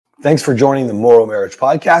Thanks for joining the Moral Marriage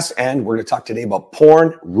Podcast, and we're going to talk today about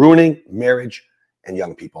porn ruining marriage and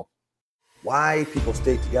young people. Why people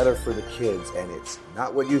stay together for the kids, and it's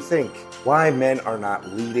not what you think. Why men are not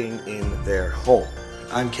leading in their home.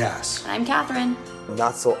 I'm Cass. I'm Catherine.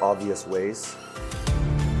 Not so obvious ways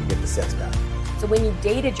to get the sex back. So when you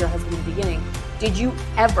dated your husband in the beginning, did you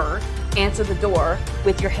ever answer the door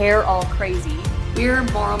with your hair all crazy? We're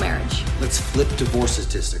moral marriage. Let's flip divorce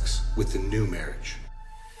statistics with the new marriage.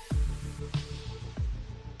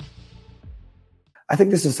 I think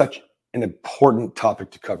this is such an important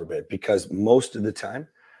topic to cover, babe, because most of the time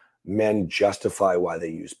men justify why they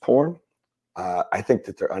use porn. I think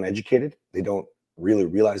that they're uneducated. They don't really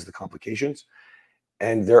realize the complications.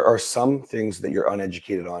 And there are some things that you're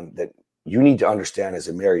uneducated on that you need to understand as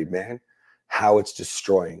a married man, how it's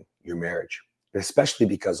destroying your marriage, especially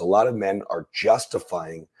because a lot of men are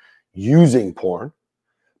justifying using porn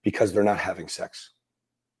because they're not having sex.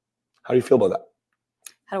 How do you feel about that?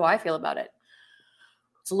 How do I feel about it?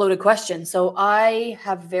 It's a loaded question. So I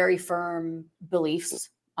have very firm beliefs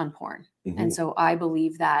on porn. Mm-hmm. And so I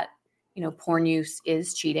believe that, porn use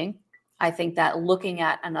is cheating. I think that even looking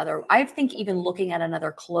at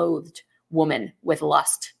another clothed woman with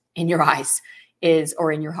lust in your eyes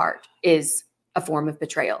or in your heart is a form of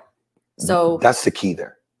betrayal. So that's the key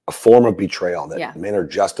there. A form of betrayal that men are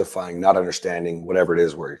justifying, not understanding whatever it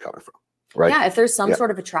is where you're coming from. Right. Yeah. If there's some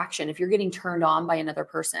sort of attraction, if you're getting turned on by another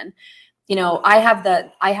person, I have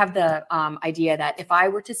the idea that if I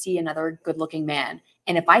were to see another good looking man,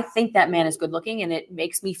 and if I think that man is good looking and it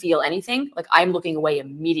makes me feel anything, like I'm looking away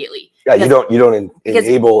immediately. Yeah. You don't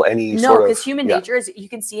enable any sort of. No, because human nature is you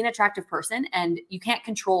can see an attractive person and you can't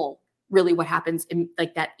control really what happens in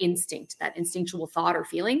like that instinctual thought or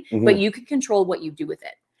feeling, but you can control what you do with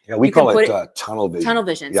it. Yeah, we call it tunnel vision. Tunnel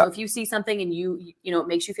vision. Yeah. So if you see something and it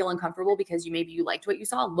makes you feel uncomfortable because maybe you liked what you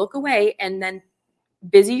saw, look away and then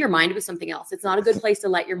busy your mind with something else. It's not a good place to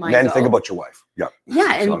let your mind go. Then think about your wife. Yeah.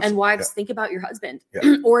 Yeah. And wives, think about your husband.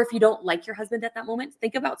 Yeah. Or if you don't like your husband at that moment,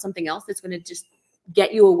 think about something else that's going to just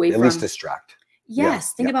get you away from. At least distract.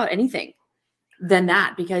 Yes. Think about anything than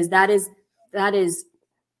that, because that is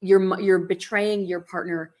you're betraying your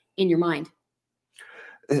partner in your mind.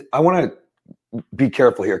 I want to be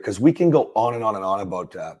careful here because we can go on and on and on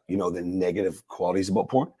about the negative qualities about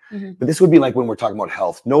porn. Mm-hmm. But this would be like when we're talking about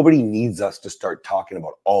health. Nobody needs us to start talking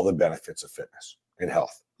about all the benefits of fitness and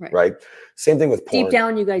health, right? Same thing with porn. Deep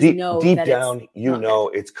down, you guys know. Deep down,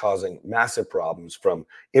 it's causing massive problems, from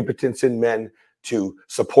impotence in men to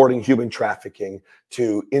supporting human trafficking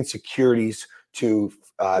to insecurities to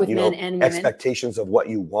expectations of what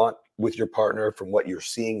you want with your partner from what you're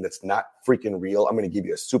seeing that's not freaking real. I'm going to give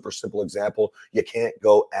you a super simple example. You can't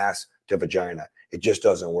go ass to vagina. It just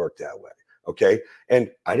doesn't work that way. Okay. And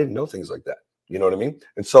I didn't know things like that. You know what I mean?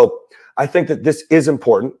 And so I think that this is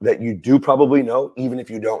important, that you do probably know, even if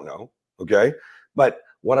you don't know. Okay. But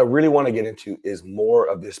what I really want to get into is more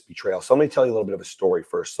of this betrayal. So let me tell you a little bit of a story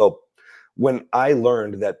first. So when I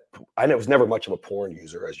learned that, I was never much of a porn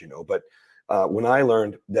user, as you know, but when I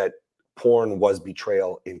learned that porn was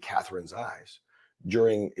betrayal in Catherine's eyes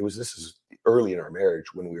this is early in our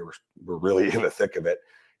marriage when we were really in the thick of it.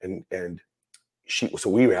 And so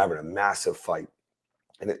we were having a massive fight.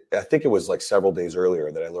 And I think it was like several days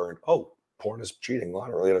earlier that I learned, porn is cheating. Well, I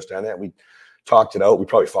don't really understand that. We talked it out. We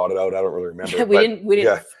probably fought it out. I don't really remember. Yeah, we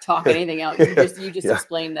didn't talk anything out. You just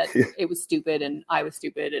explained that it was stupid and I was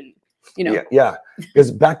stupid and Yeah.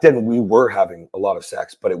 Because back then we were having a lot of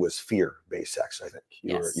sex, but it was fear-based sex. I think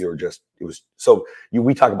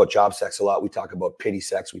we talk about job sex a lot. We talk about pity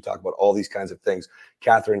sex. We talk about all these kinds of things.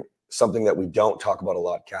 Catherine, something that we don't talk about a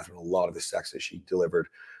lot, Catherine, a lot of the sex that she delivered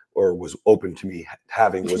or was open to me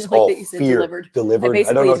having was all fear delivered.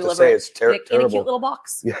 I don't know what to say. It's terrible. In a cute little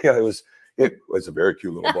box. Yeah. It was a very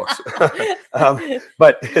cute little box.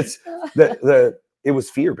 But it's it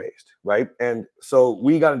was fear-based, right? And so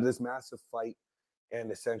we got into this massive fight,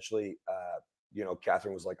 and essentially,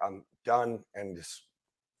 Catherine was like, I'm done. And just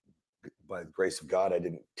by the grace of God, I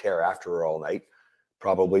didn't tear after her all night,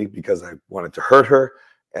 probably because I wanted to hurt her.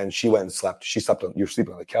 And she went and slept. You were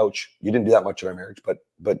sleeping on the couch. You didn't do that much in our marriage, but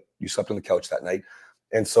you slept on the couch that night.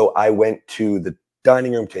 And so I went to the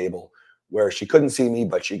dining room table where she couldn't see me,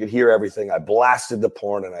 but she could hear everything. I blasted the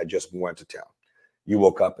porn and I just went to town. You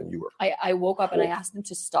woke up and you were. I woke up and I asked him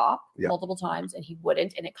to stop multiple times and he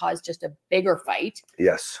wouldn't. And it caused just a bigger fight.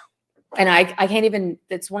 Yes. And I can't even,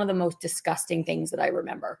 it's one of the most disgusting things that I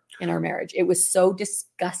remember in our marriage. It was so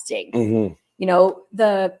disgusting. Mm-hmm.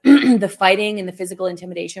 The fighting and the physical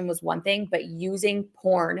intimidation was one thing, but using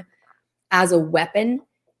porn as a weapon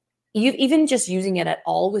even just using it at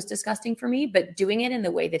all was disgusting for me, but doing it in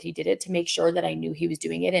the way that he did it to make sure that I knew he was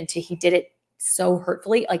doing it, and he did it so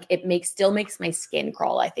hurtfully, like still makes my skin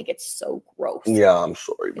crawl. I think it's so gross. Yeah, I'm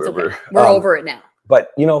sorry, Berber. Okay. We're over it now.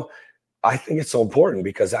 But I think it's so important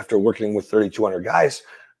because after working with 3,200 guys,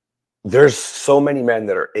 there's so many men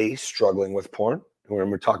that are struggling with porn. And we're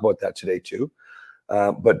going to talk about that today too.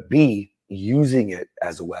 But B, using it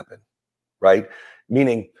as a weapon, right?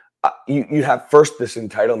 Meaning you have first this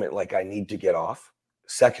entitlement, like I need to get off.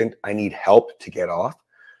 Second, I need help to get off.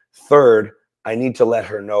 Third, I need to let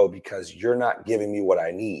her know because you're not giving me what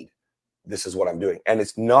I need. This is what I'm doing. And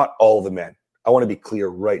it's not all the men. I want to be clear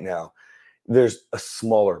right now. There's a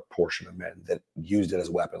smaller portion of men that used it as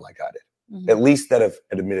a weapon like I did, at least that have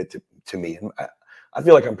admitted to me. And I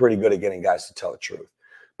feel like I'm pretty good at getting guys to tell the truth.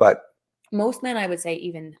 But most men, I would say,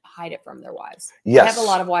 even hide it from their wives. Yes. I have a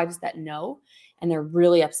lot of wives that know, and they're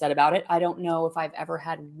really upset about it. I don't know if I've ever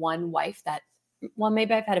had one wife that, well,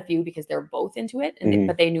 maybe I've had a few because they're both into it, and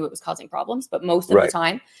but they knew it was causing problems. But most of the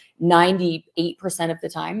time, 98% of the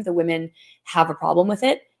time, the women have a problem with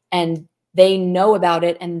it, and they know about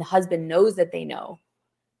it, and the husband knows that they know.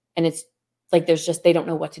 And it's like, they don't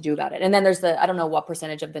know what to do about it. And then there's I don't know what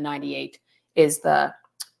percentage of the 98 is the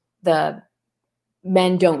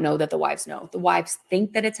men don't know that the wives know. The wives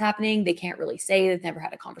think that it's happening. They can't really say. They've never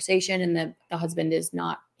had a conversation. And the husband is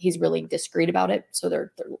not, he's really discreet about it. So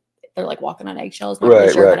they're like walking on eggshells, not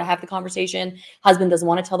really sure how to have the conversation. Husband doesn't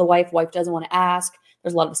want to tell the wife. Wife doesn't want to ask.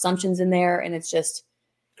 There's a lot of assumptions in there. And it's just,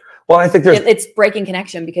 well, I think it's breaking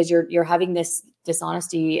connection because you're having this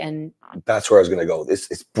dishonesty, and that's where I was going to go.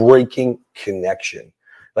 It's breaking connection.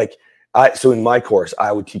 Like so in my course,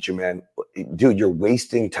 I would teach a man, dude, you're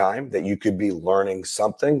wasting time that you could be learning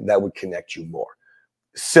something that would connect you more.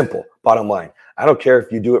 Simple, bottom line. I don't care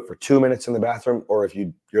if you do it for 2 minutes in the bathroom or if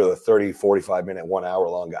you're the 30, 45 minute, 1 hour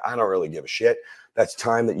long guy. I don't really give a shit. That's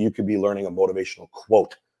time that you could be learning a motivational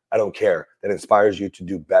quote. I don't care. That inspires you to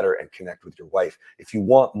do better and connect with your wife. If you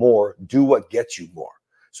want more, do what gets you more.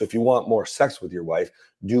 So if you want more sex with your wife,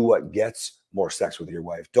 do what gets more sex with your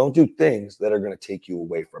wife. Don't do things that are going to take you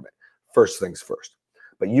away from it. First things first.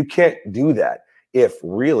 But you can't do that if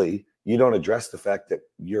really you don't address the fact that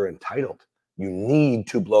you're entitled. You need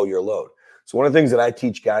to blow your load. So one of the things that I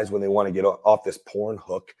teach guys when they want to get off this porn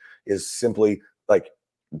hook is simply like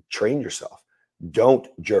train yourself. Don't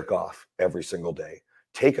jerk off every single day.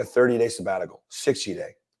 Take a 30-day sabbatical,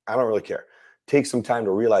 60-day. I don't really care. Take some time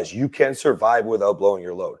to realize you can survive without blowing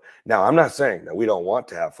your load. Now, I'm not saying that we don't want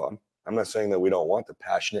to have fun. I'm not saying that we don't want the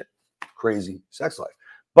passionate, crazy sex life.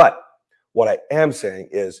 But what I am saying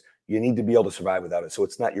is you need to be able to survive without it. So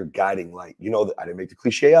it's not your guiding light. You know, that I didn't make the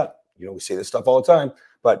cliche up. You know, we say this stuff all the time,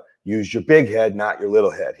 but use your big head, not your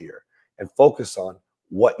little head here, and focus on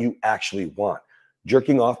what you actually want.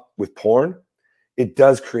 Jerking off with porn, it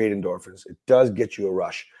does create endorphins. It does get you a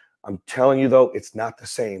rush. I'm telling you, though, it's not the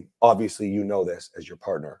same. Obviously, you know this as your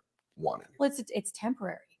partner wanting. Well, it's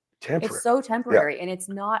temporary. It's so temporary, and it's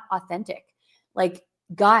not authentic. Like,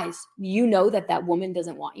 guys, you know that woman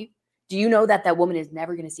doesn't want you. Do you know that woman is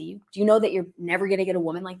never going to see you? Do you know that you're never going to get a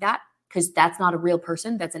woman like that? Because that's not a real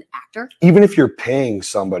person. That's an actor. Even if you're paying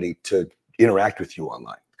somebody to interact with you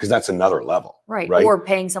online, because that's another level. Right. Or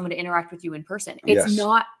paying someone to interact with you in person. It's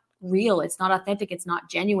not real. It's not authentic. It's not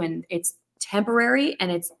genuine. It's temporary,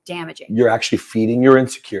 and it's damaging. You're actually feeding your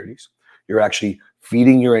insecurities. You're actually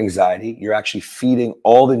feeding your anxiety. You're actually feeding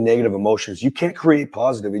all the negative emotions. You can't create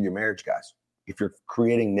positive in your marriage, guys. If you're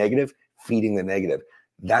creating negative, feeding the negative,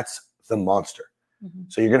 that's the monster.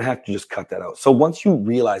 So you're going to have to just cut that out. So once you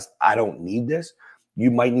realize I don't need this,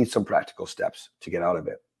 you might need some practical steps to get out of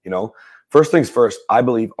it. You know, first things first, I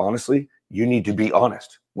believe, honestly, you need to be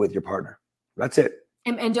honest with your partner. That's it.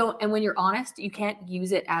 And when you're honest, you can't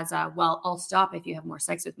use it as well, I'll stop if you have more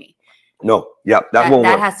sex with me. No. Yeah. That won't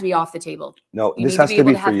work. That has to be off the table. No, this has to be for you. You need to be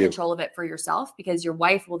able to have control of it for yourself, because your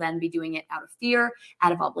wife will then be doing it out of fear,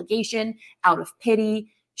 out of obligation, out of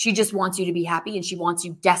pity. She just wants you to be happy, and she wants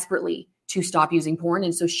you desperately to stop using porn.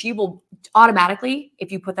 And so she will automatically,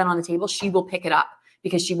 if you put that on the table, she will pick it up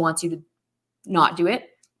because she wants you to not do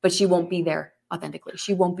it, but she won't be there authentically.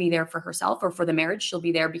 She won't be there for herself or for the marriage. She'll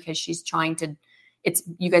be there because she's trying to,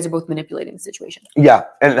 you guys are both manipulating the situation. Yeah.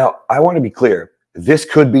 And now I want to be clear. This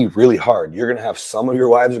could be really hard. You're going to have some of your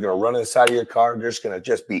wives are going to run in the side of your car. They're just going to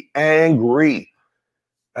just be angry.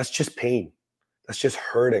 That's just pain. That's just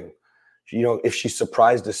hurting. You know, if she's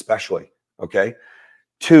surprised, especially. Okay.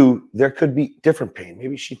 2, there could be different pain.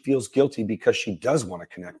 Maybe she feels guilty because she does want to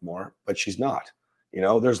connect more, but she's not.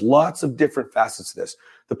 There's lots of different facets to this.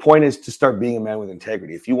 The point is to start being a man with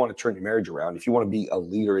integrity. If you want to turn your marriage around, if you want to be a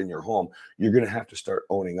leader in your home, you're going to have to start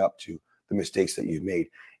owning up to the mistakes that you've made.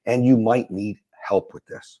 And you might need help with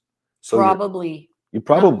this. So you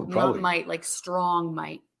probably like strong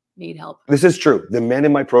might need help. This is true. The men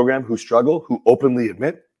in my program who struggle, who openly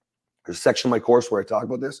admit, there's a section of my course where I talk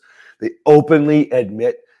about this. They openly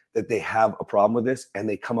admit that they have a problem with this and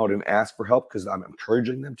they come out and ask for help because I'm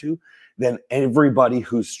encouraging them to. Then everybody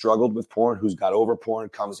who's struggled with porn, who's got over porn,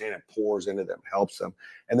 comes in and pours into them, helps them.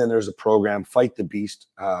 And then there's a program, Fight the Beast.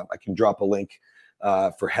 I can drop a link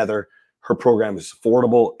for Heather. Her program is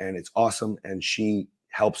affordable and it's awesome. And she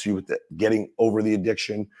helps you with getting over the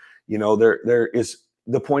addiction.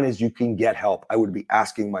 The point is you can get help. I would be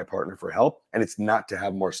asking my partner for help, and it's not to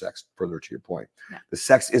have more sex, further to your point. Yeah. The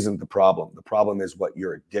sex isn't the problem. The problem is what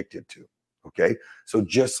you're addicted to. Okay. So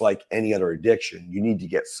just like any other addiction, you need to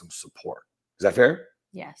get some support. Is that fair?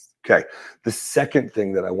 Yes. Okay. The second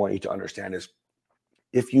thing that I want you to understand is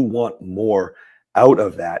if you want more out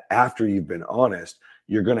of that after you've been honest,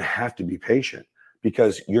 you're going to have to be patient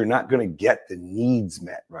because you're not going to get the needs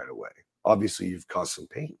met right away. Obviously, you've caused some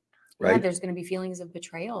pain, right? Yeah, there's going to be feelings of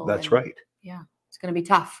betrayal. That's right. Yeah. It's going to be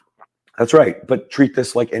tough. That's right. But treat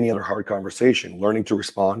this like any other hard conversation, learning to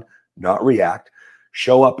respond, not react.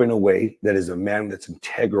 Show up in a way that is a man that's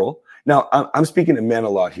integral. Now, I'm speaking to men a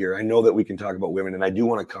lot here. I know that we can talk about women, and I do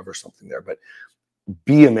want to cover something there, but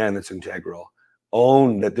be a man that's integral.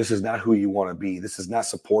 Own that this is not who you want to be. This is not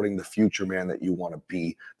supporting the future man that you want to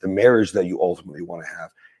be, the marriage that you ultimately want to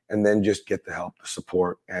have. And then just get the help, the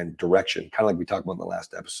support, and direction. Kind of like we talked about in the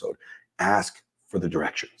last episode. Ask for the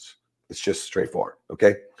directions. It's just straightforward,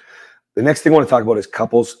 okay? The next thing I want to talk about is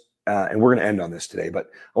couples. And we're going to end on this today,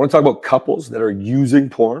 but I want to talk about couples that are using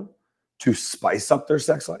porn to spice up their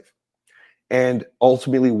sex life and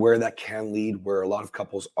ultimately where that can lead, where a lot of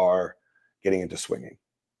couples are getting into swinging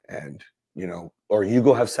and, or you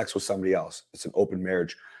go have sex with somebody else. It's an open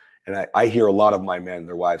marriage. And I hear a lot of my men,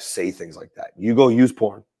 their wives say things like that. You go use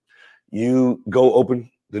porn, you go open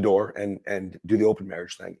the door and do the open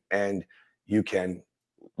marriage thing. And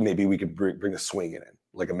maybe we could bring a swing in.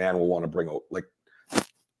 Like a man will want to bring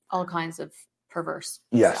all kinds of perverse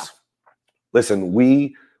stuff. Listen,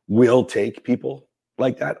 we will take people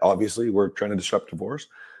like that. Obviously, we're trying to disrupt divorce,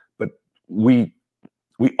 but we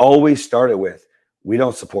always start it with, we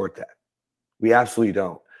don't support that. We absolutely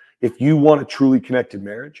don't. If you want a truly connected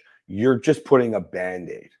marriage, you're just putting a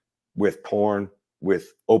Band-Aid with porn,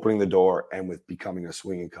 with opening the door, and with becoming a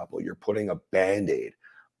swinging couple. You're putting a Band-Aid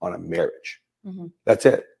on a marriage. Mm-hmm. That's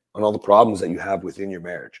it, on all the problems that you have within your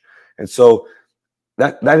marriage. And so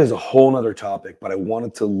that is a whole nother topic, but I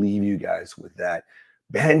wanted to leave you guys with that.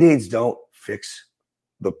 Band-Aids don't fix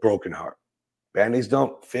the broken heart. Band-Aids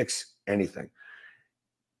don't fix anything.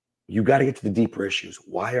 You got to get to the deeper issues.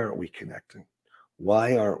 Why aren't we connecting?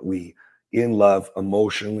 Why aren't we in love,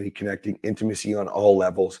 emotionally connecting, intimacy on all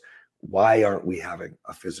levels? Why aren't we having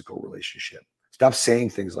a physical relationship? Stop saying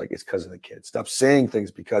things like it's because of the kids. Stop saying things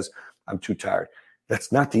because I'm too tired.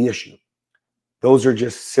 That's not the issue. Those are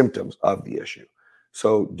just symptoms of the issue.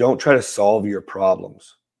 So don't try to solve your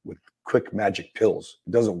problems with quick magic pills.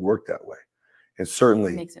 It doesn't work that way. And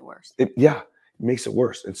certainly it makes it worse. It makes it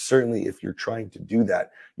worse. And certainly if you're trying to do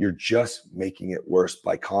that, you're just making it worse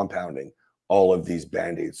by compounding all of these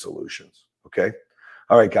Band-Aid solutions. Okay.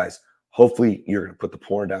 All right, guys. Hopefully you're going to put the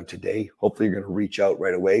porn down today. Hopefully you're going to reach out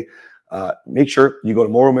right away. Make sure you go to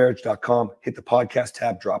moralmarriage.com, hit the podcast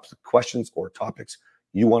tab, drop the questions or topics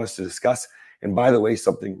you want us to discuss. And by the way,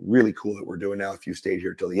 something really cool that we're doing now, if you stayed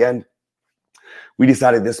here till the end, we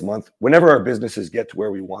decided this month, whenever our businesses get to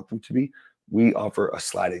where we want them to be, we offer a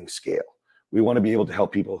sliding scale. We want to be able to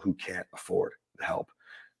help people who can't afford the help.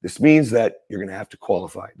 This means that you're going to have to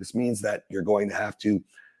qualify. This means that you're going to have to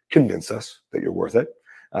convince us that you're worth it.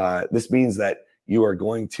 This means that you are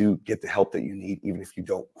going to get the help that you need, even if you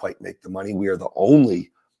don't quite make the money. We are the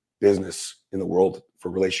only business in the world for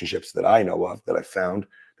relationships that I know of, that I've found,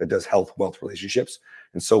 that does health, wealth relationships.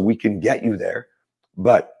 And so we can get you there,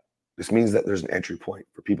 but this means that there's an entry point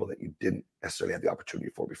for people that you didn't necessarily have the opportunity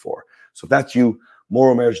for before. So if that's you,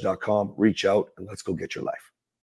 moralmarriage.com, reach out and let's go get your life.